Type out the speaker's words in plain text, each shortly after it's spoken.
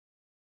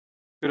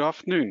Good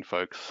afternoon,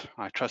 folks.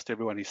 I trust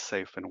everyone is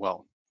safe and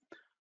well.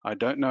 I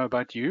don't know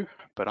about you,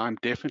 but I'm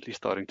definitely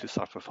starting to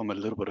suffer from a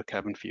little bit of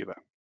cabin fever.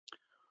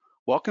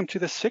 Welcome to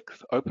the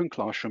sixth Open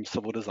Classroom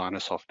Civil Designer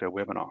Software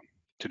webinar.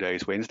 Today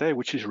is Wednesday,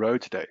 which is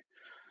Rhodes Day,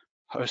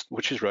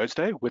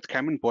 with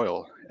Cameron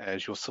Boyle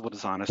as your Civil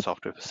Designer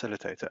Software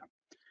Facilitator.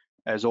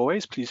 As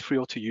always, please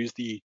feel free to use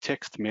the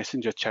text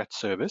messenger chat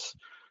service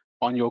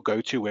on your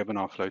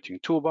GoToWebinar floating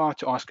toolbar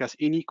to ask us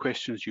any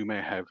questions you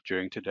may have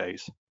during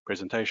today's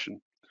presentation.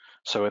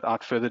 So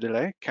without further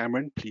delay,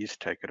 Cameron, please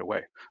take it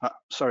away.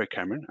 Sorry,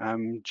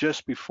 Cameron,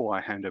 just before I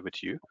hand over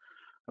to you,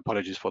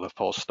 apologies for the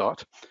false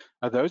start.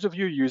 Those of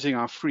you using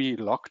our free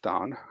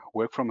lockdown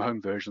work from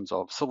home versions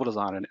of Civil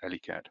Design and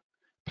ELICAD,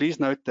 please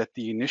note that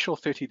the initial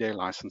 30-day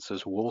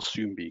licenses will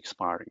soon be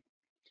expiring.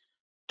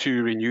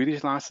 To renew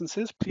these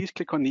licenses, please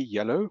click on the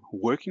yellow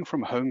Working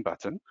from Home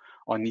button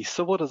on the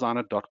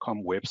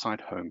civildesigner.com website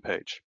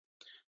homepage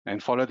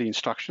and follow the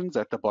instructions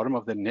at the bottom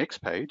of the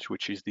next page,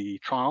 which is the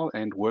trial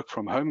and work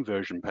from home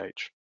version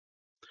page.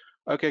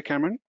 Okay,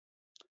 Cameron,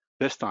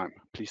 this time,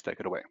 please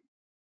take it away.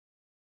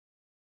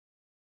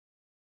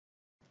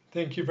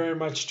 Thank you very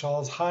much,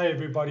 Charles. Hi,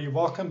 everybody.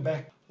 Welcome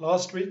back.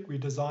 Last week, we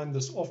designed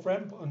this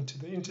off-ramp onto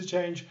the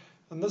interchange.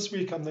 And this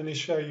week, I'm going to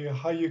show you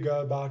how you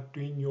go about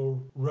doing your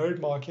road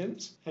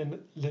markings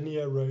and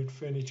linear road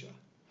furniture.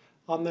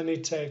 I'm going to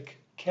take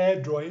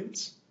CAD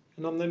drawings,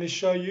 and I'm going to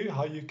show you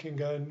how you can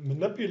go and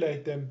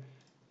manipulate them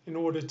in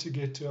order to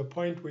get to a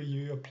point where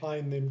you're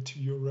applying them to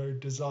your road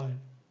design.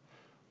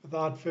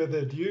 Without further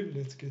ado,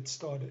 let's get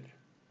started.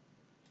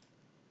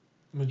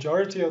 The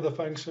majority of the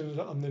functions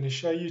I'm going to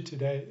show you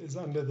today is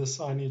under the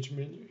signage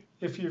menu.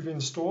 If you've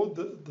installed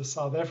the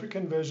South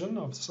African version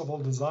of Civil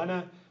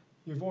Designer,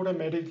 you've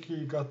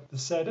automatically got the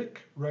SADC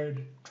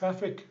road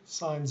traffic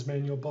signs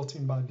manual built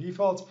in by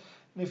default.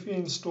 And if you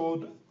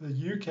installed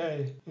the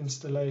UK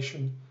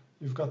installation,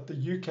 you've got the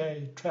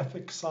UK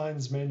traffic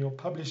signs manual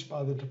published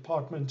by the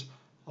Department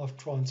of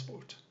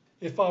Transport.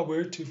 If I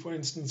were to, for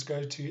instance,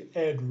 go to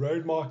add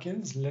road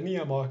markings,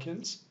 linear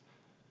markings,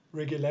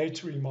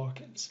 regulatory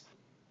markings,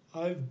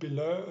 I've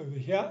below over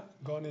here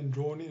gone and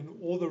drawn in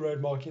all the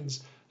road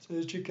markings so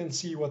that you can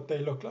see what they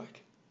look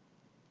like.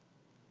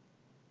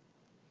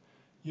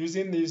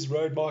 Using these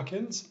road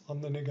markings, I'm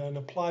going to go and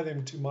apply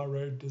them to my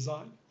road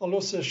design. I'll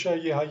also show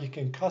you how you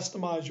can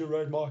customize your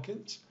road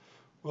markings.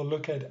 We'll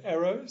look at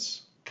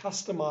arrows,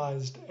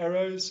 customized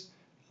arrows,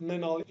 and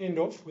then I'll end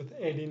off with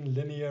adding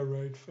linear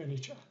road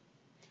furniture.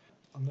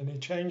 I'm going to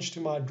change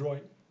to my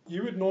drawing.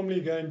 You would normally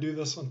go and do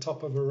this on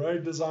top of a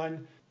road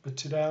design, but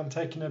today I'm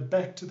taking it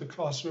back to the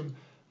classroom.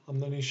 I'm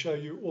going to show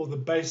you all the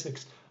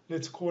basics.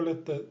 Let's call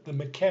it the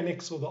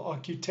mechanics or the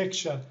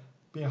architecture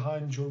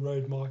behind your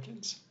road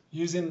markings.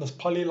 Using this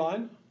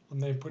polyline, I'm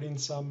going to put in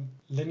some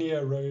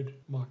linear road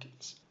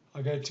markings.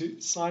 I go to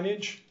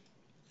signage,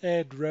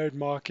 add road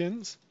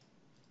markings,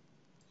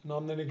 and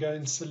I'm going to go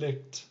and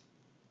select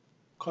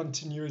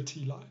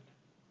continuity line.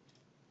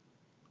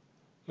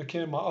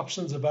 Looking at my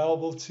options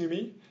available to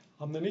me,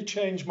 I'm going to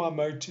change my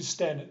mode to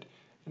standard.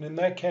 And in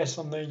that case,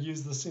 I'm going to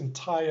use this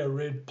entire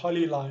red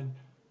polyline.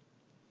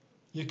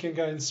 You can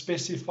go and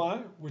specify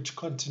which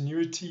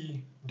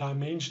continuity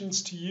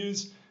dimensions to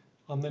use.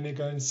 I'm going to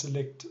go and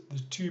select the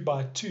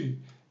 2x2.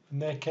 In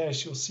that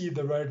case, you'll see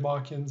the road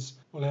markings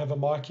will have a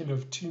marking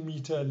of 2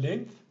 meter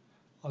length.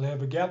 I'll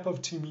have a gap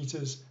of 2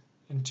 meters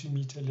and 2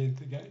 meter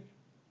length again.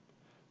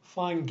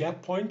 Find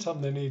gap point,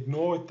 I'm going to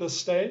ignore at this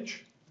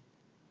stage.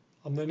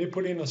 I'm going to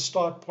put in a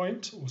start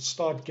point or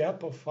start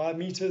gap of 5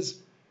 meters.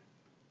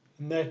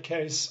 In that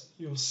case,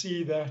 you'll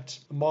see that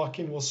the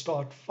marking will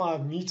start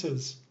 5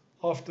 meters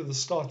after the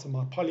start of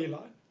my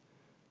polyline.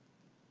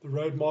 The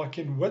road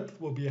marking width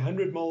will be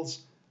 100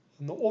 mils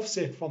and the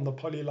offset from the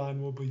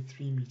polyline will be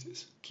 3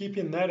 meters.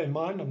 Keeping that in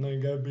mind, I'm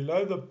going to go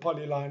below the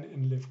polyline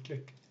and left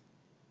click.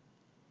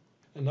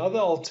 Another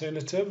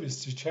alternative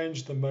is to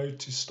change the mode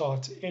to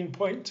start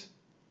endpoint.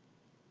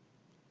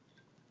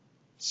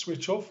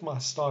 Switch off my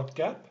start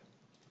gap.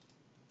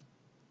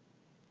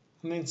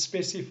 And then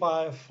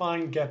specify a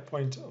fine gap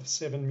point of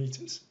 7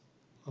 meters.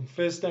 I'm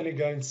first going to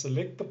go and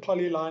select the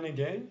polyline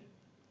again.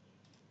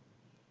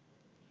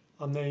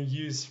 I'm going to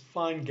use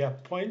fine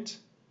gap point,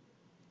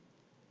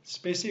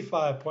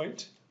 specify a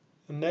point.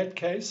 In that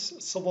case,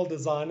 Civil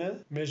Designer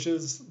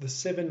measures the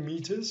 7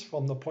 meters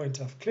from the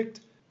point I've clicked.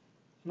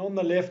 And on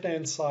the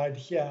left-hand side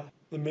here,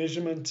 the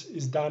measurement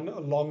is done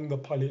along the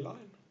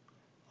polyline.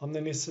 I'm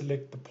going to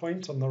select the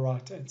point on the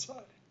right-hand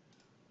side.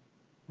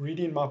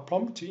 Reading my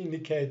prompt to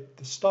indicate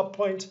the stop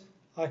point,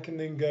 I can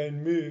then go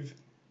and move.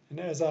 And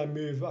as I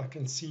move, I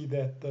can see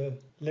that the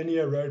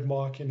linear road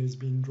marking is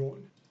being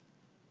drawn.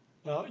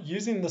 Now,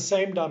 using the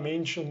same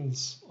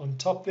dimensions on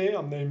top there,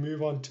 I'm going to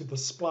move on to the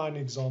spline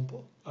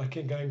example. I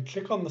can go and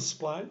click on the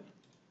spline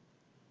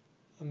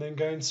and then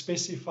go and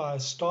specify a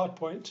start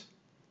point.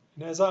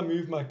 And as I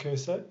move my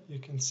cursor, you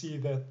can see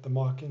that the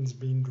marking's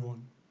been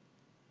drawn.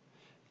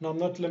 And I'm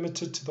not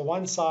limited to the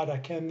one side. I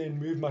can then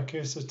move my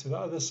cursor to the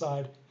other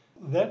side.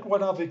 That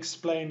what I've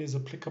explained is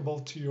applicable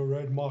to your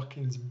road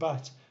markings,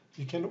 but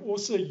You can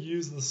also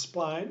use the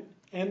spline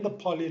and the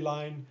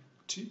polyline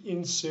to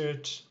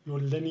insert your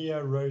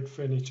linear road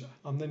furniture.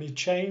 I'm going to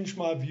change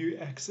my view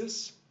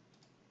axis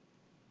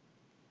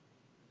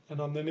and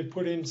I'm going to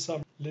put in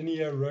some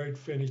linear road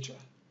furniture.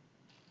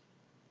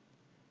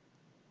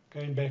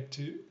 Going back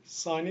to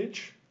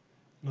signage,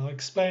 and I'll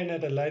explain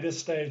at a later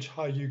stage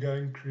how you go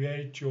and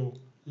create your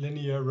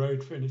linear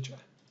road furniture.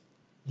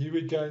 You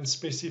would go and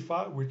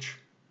specify which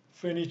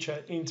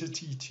furniture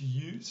entity to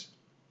use.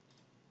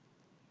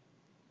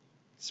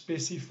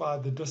 Specify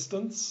the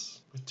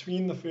distance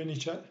between the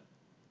furniture.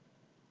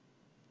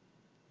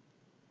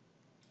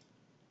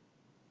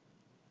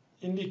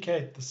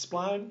 Indicate the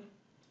spline.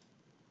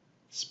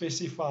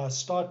 Specify a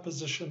start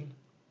position.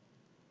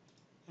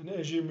 And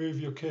as you move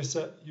your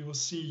cursor, you will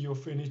see your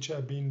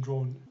furniture being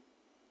drawn.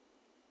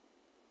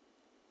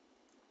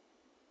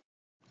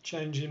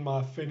 Changing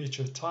my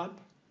furniture type.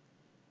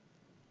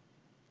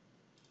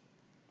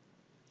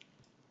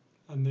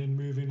 And then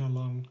moving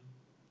along.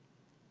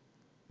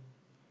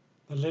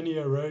 The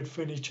linear road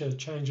furniture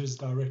changes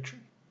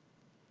direction.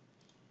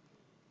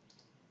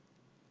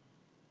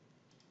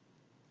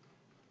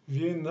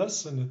 Viewing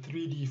this in a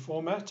 3D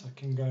format, I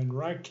can go and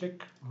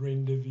right-click,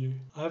 render view.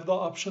 I have the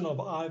option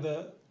of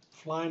either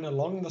flying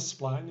along the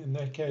spline. In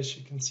that case,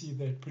 you can see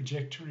that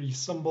trajectory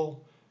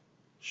symbol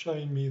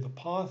showing me the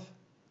path.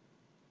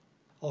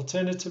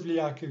 Alternatively,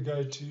 I could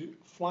go to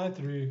fly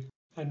through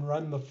and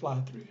run the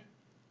fly through.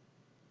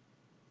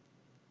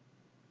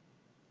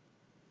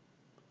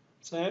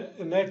 So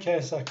in that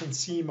case, I can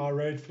see my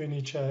road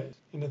furniture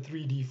in a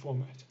 3D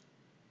format.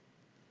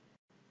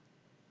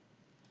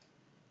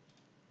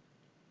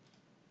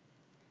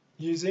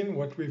 Using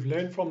what we've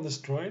learned from this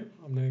drawing,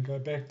 I'm going to go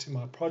back to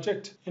my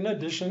project. In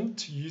addition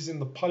to using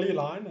the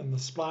polyline and the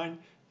spline,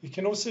 you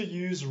can also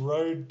use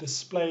road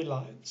display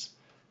lines.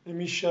 Let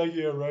me show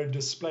you a road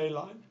display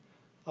line.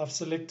 I've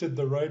selected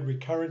the road we're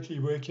currently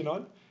working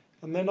on,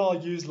 and then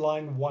I'll use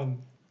line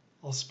 1.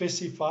 I'll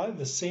specify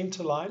the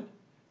center line.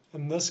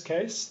 In this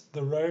case,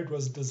 the road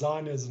was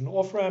designed as an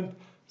off-ramp,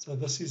 so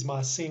this is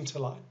my center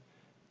line.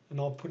 And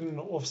I'll put in an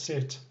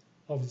offset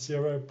of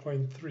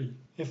 0.3.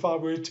 If I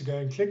were to go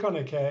and click on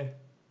OK,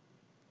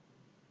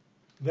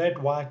 that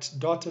white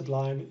dotted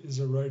line is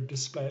a road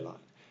display line.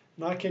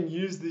 And I can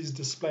use these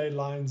display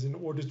lines in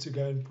order to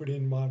go and put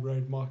in my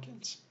road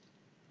markings.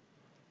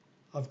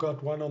 I've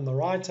got one on the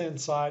right-hand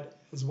side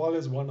as well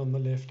as one on the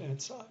left-hand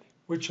side,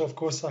 which of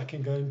course I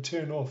can go and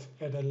turn off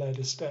at a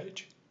later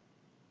stage.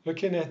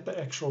 Looking at the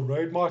actual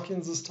road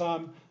markings this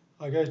time,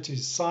 I go to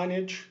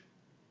signage,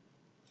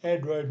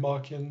 add road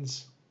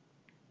markings,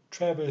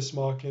 traverse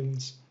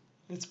markings.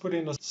 Let's put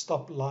in a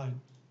stop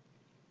line.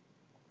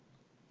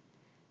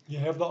 You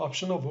have the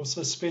option of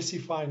also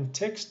specifying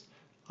text.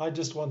 I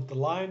just want the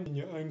line in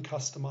your own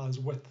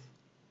customized width.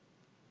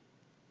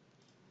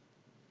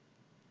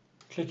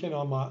 Clicking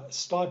on my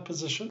start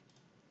position,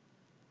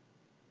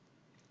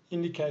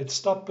 indicate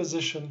stop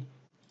position,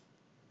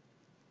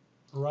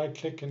 right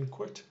click and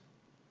quit.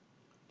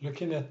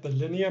 Looking at the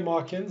linear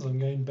markings, I'm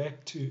going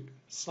back to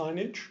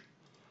signage.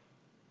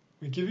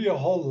 We give you a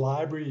whole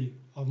library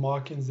of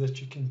markings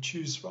that you can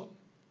choose from.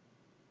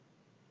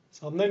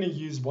 So I'm going to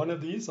use one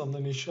of these. I'm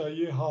going to show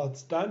you how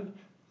it's done.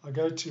 I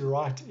go to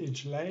right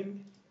edge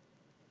lane.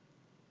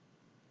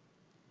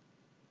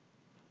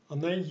 I'm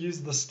going to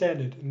use the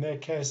standard. In that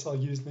case, I'll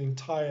use the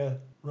entire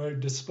road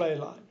display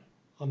line.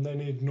 I'm going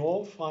to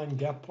ignore find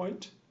gap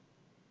point.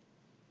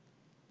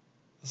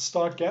 The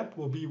start gap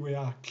will be where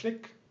I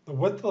click. The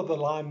width of the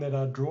line that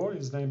I draw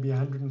is going to be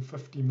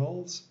 150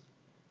 mils.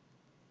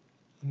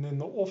 And then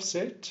the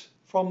offset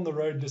from the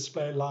road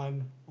display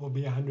line will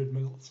be 100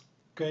 mils.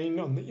 Going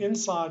on the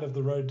inside of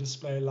the road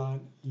display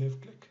line,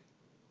 left click.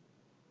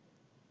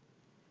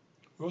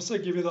 We also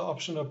give you the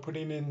option of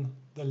putting in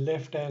the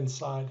left-hand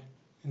side.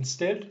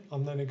 Instead,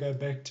 I'm going to go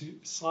back to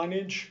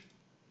signage.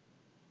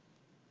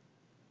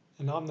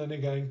 And I'm going to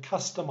go and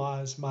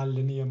customize my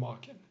linear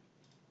marking.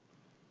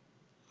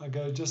 I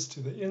go just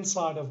to the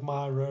inside of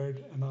my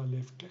road and I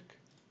left click.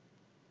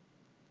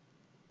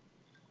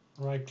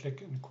 Right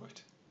click and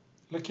quit.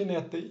 Looking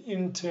at the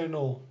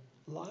internal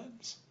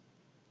lines.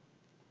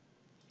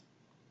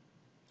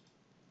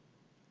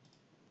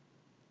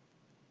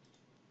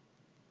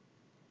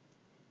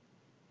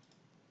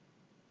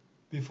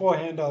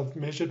 Beforehand, I've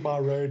measured my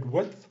road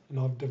width and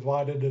I've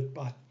divided it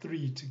by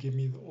 3 to give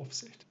me the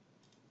offset.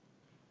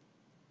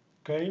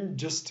 Going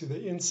just to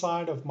the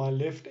inside of my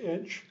left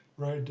edge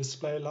road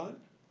display line,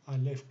 I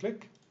left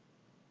click.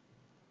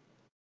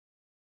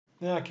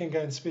 Now I can go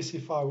and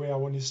specify where I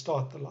want to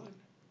start the line.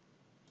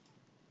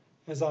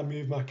 As I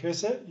move my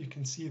cursor, you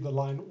can see the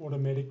line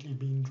automatically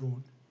being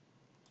drawn.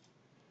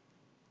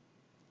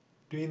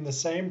 Doing the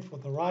same for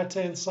the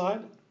right-hand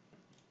side,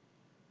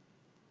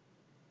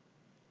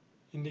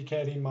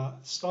 indicating my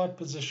start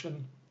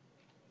position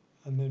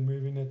and then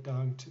moving it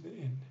down to the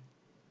end.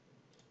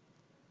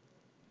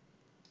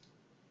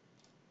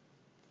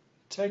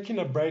 Taking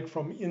a break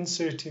from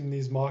inserting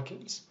these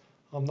markings,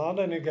 I'm now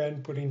going to go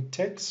and put in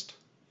text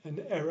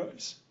and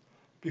arrows.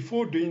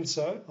 Before doing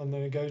so, I'm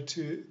going to go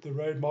to the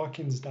road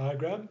markings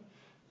diagram.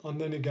 I'm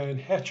going to go and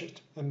hatch it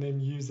and then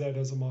use that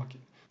as a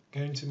marking.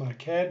 Go into my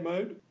CAD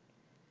mode,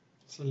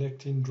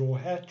 selecting draw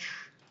hatch,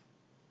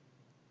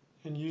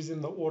 and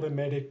using the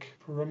automatic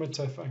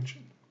perimeter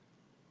function.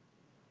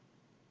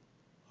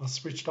 I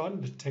switched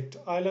on detect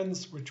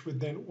islands, which would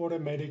then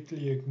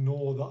automatically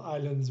ignore the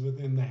islands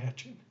within the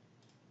hatching.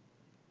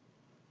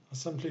 I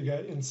simply go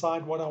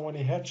inside what I want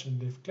to hatch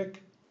and left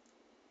click,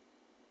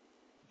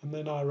 and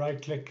then I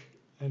right click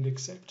and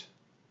accept.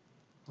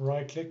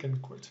 Right click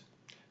and quit.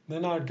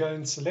 Then I'd go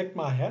and select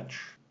my hatch,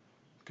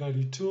 go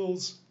to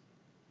tools,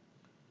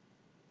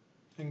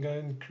 and go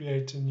and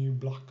create a new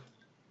block.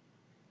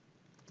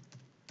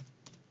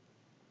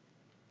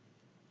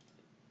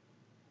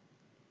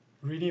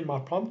 Reading my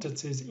prompt, it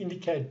says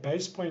indicate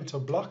base point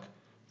of block.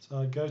 So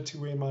I go to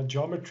where my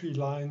geometry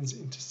lines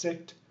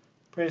intersect,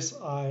 press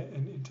I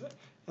and enter.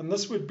 And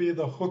this would be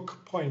the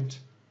hook point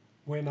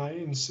when I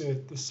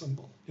insert the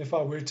symbol. If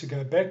I were to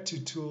go back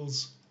to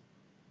tools,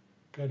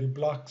 go to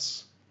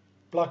blocks,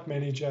 block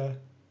manager,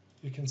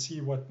 you can see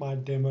what my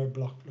demo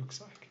block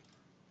looks like.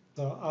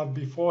 So I've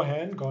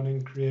beforehand gone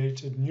and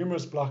created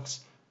numerous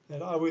blocks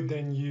that I would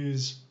then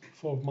use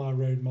for my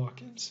road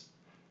markings.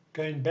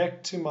 Going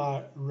back to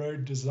my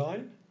road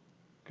design,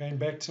 going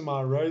back to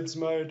my roads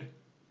mode,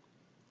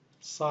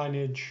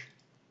 signage,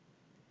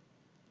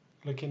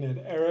 looking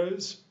at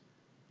arrows.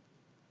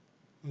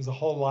 There's a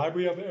whole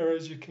library of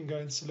arrows you can go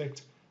and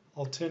select.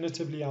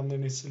 Alternatively, I'm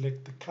going to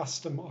select the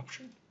custom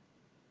option.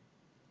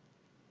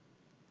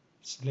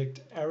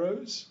 Select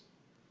arrows,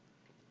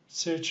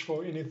 search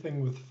for anything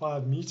with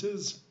 5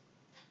 meters,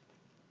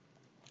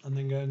 and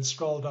then go and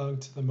scroll down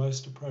to the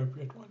most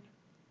appropriate one.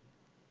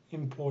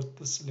 Import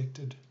the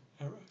selected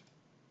arrow.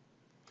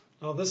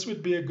 Now this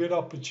would be a good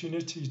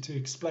opportunity to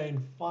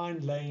explain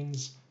find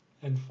lanes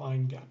and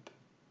find gap.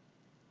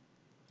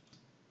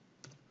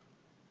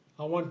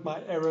 I want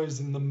my arrows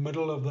in the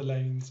middle of the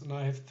lanes, and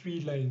I have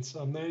 3 lanes,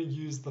 so I'm going to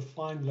use the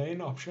find lane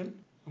option.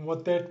 And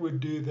what that would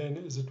do then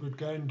is it would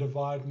go and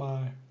divide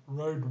my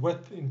road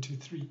width into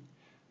 3.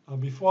 Now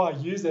before I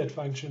use that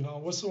function, I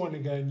also want to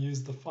go and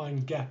use the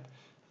find gap,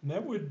 and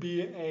that would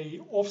be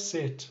a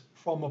offset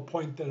from a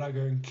point that I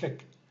go and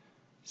click.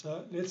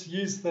 So let's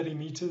use 30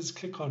 meters,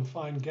 click on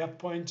find gap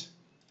point.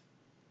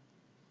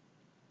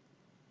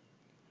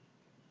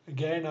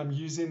 Again, I'm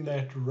using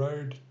that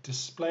road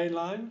display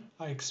line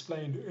I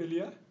explained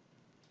earlier.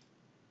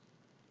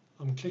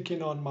 I'm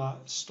clicking on my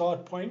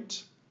start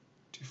point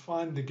to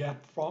find the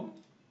gap from,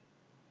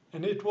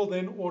 and it will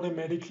then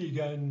automatically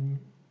go and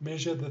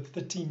measure the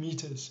 30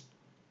 meters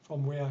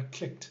from where I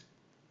clicked.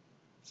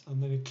 So I'm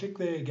going to click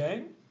there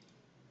again,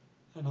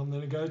 and I'm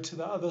going to go to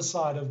the other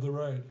side of the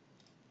road.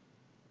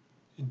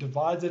 It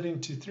divides it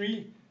into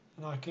 3,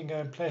 and I can go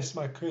and place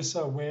my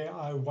cursor where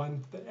I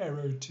want the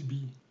arrow to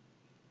be.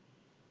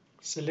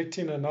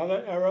 Selecting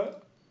another arrow,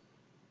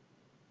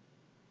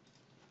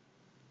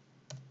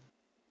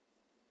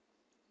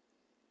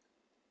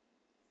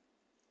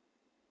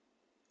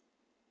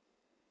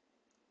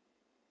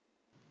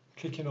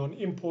 clicking on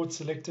import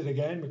selected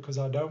again because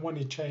I don't want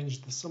to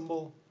change the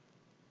symbol.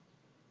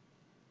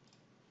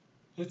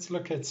 Let's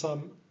look at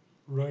some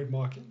road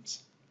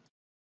markings.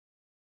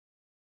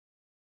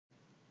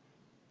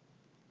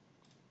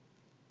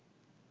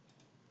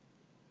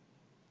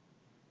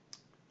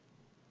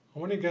 I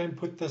want to go and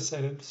put this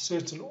at a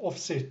certain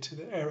offset to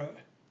the arrow.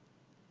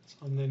 So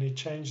I'm going to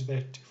change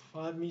that to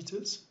 5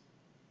 meters.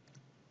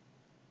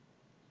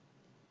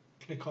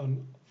 Click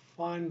on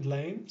find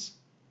lanes,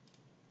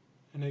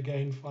 and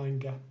again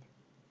find gap.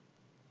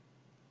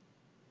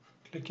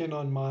 Clicking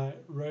on my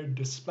road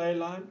display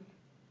line,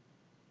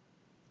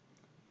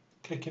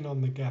 clicking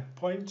on the gap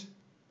point,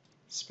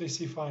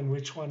 specifying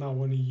which one I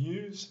want to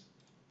use,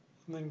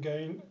 and then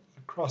going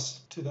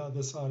across to the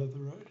other side of the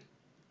road.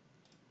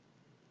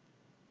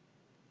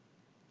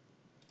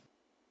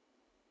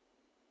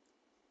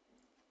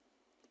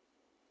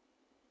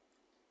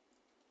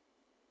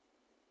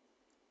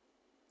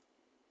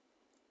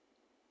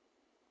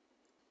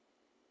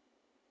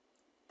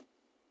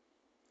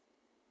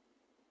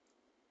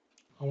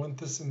 I want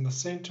this in the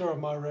center of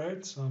my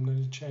road, so I'm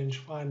going to change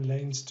find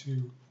lanes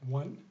to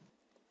 1.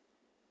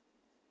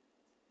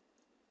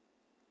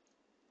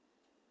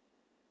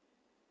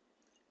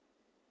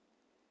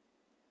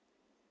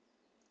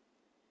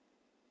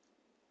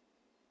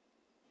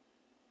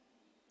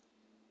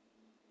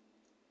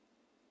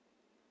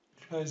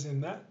 Closing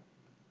that.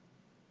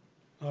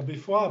 Now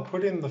before I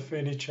put in the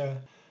furniture,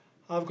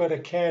 I've got a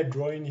CAD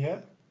drawing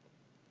here.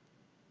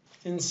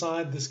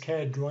 Inside this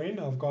CAD drawing,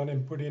 I've gone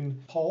and put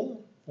in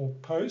pole or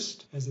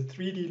post as a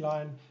 3D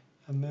line,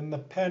 and then the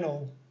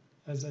panel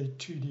as a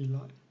 2D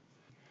line.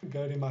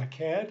 Go to my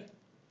CAD,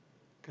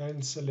 go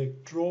and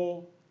select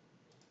draw,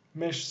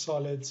 mesh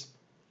solids.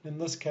 In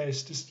this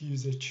case, just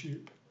use a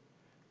tube.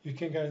 You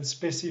can go and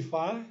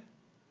specify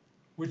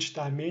which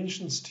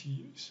dimensions to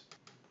use.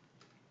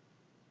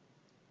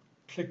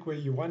 Click where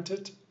you want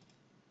it,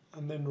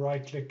 and then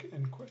right click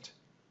and quit.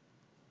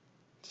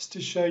 Just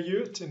to show you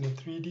it in a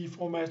 3D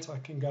format, I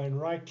can go and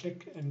right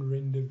click and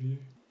render view.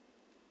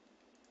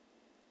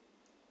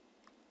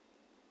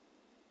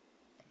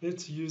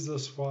 Let's use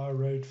this for our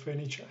road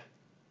furniture.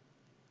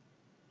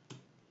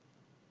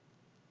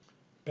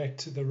 Back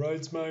to the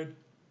roads mode.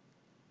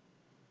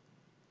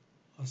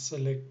 I'll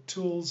select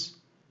Tools,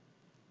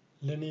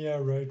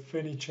 Linear Road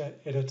Furniture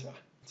Editor.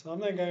 So I'm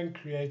going to go and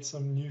create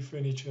some new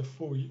furniture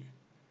for you.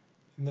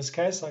 In this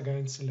case, I go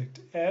and select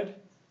Add.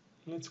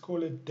 Let's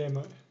call it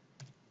Demo.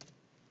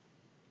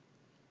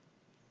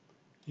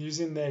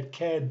 Using that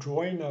CAD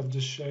drawing I've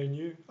just shown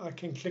you, I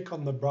can click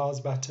on the Browse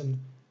button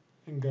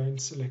and go and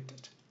select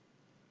it.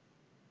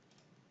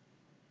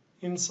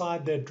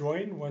 Inside that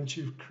drawing, once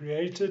you've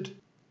created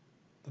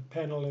the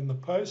panel in the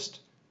post,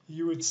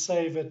 you would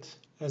save it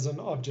as an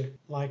object,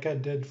 like I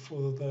did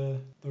for the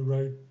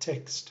road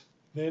text.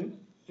 Then,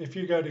 if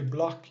you go to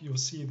block, you'll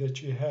see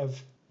that you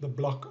have the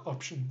block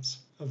options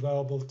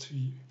available to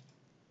you.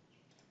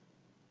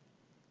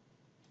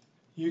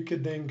 You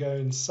could then go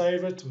and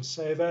save it or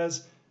save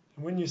as,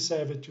 and when you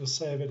save it, you'll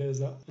save it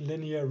as a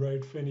linear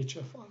road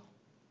furniture file.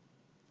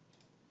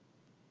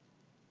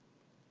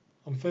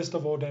 I'm first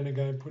of all going to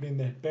go and put in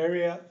that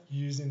barrier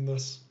using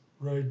this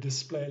road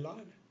display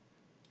line.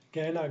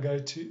 Again, I go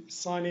to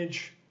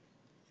Signage,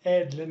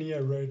 Add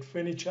Linear Road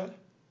Furniture,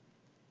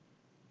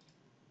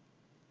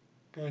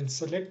 go and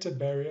select a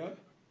barrier,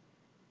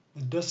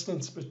 the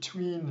distance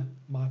between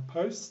my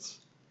posts,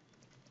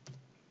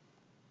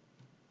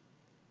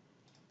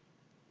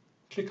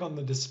 click on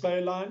the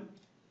display line,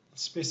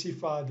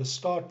 specify the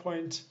start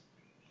point,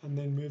 and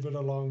then move it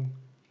along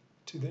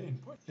to the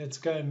end point. Let's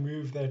go and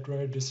move that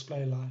road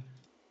display line.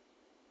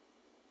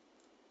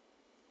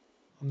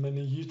 I'm going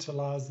to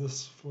utilize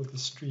this for the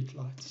street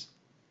lights.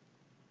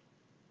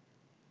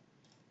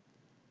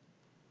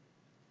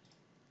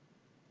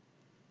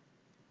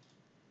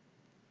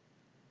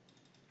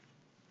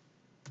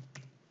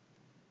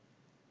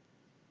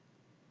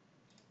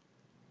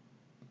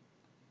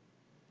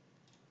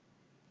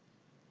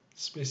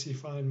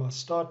 Specifying my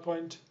start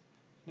point,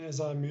 and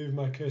as I move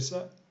my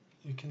cursor,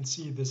 you can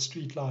see the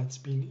street lights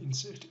being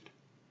inserted.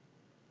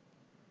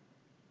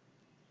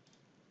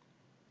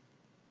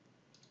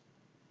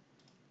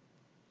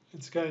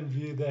 Let's go and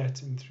view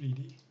that in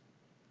 3D.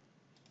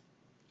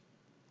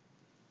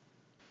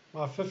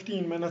 My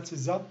 15 minutes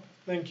is up.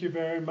 Thank you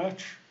very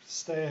much.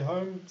 Stay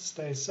home,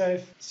 stay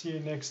safe. See you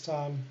next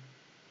time.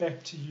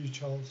 Back to you,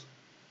 Charles.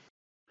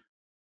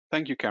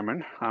 Thank you,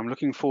 Cameron. I'm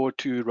looking forward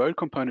to road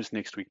components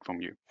next week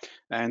from you.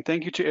 And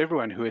thank you to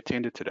everyone who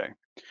attended today.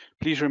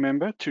 Please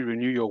remember to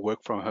renew your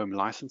work from home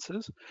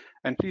licenses.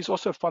 And please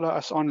also follow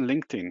us on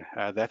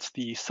LinkedIn. That's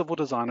the Civil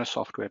Designer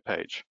Software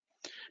page.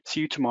 See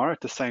you tomorrow at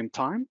the same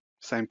time,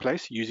 same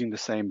place, using the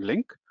same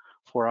link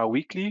for our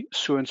weekly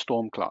Sewer and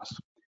Storm class.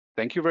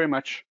 Thank you very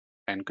much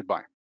and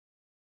goodbye.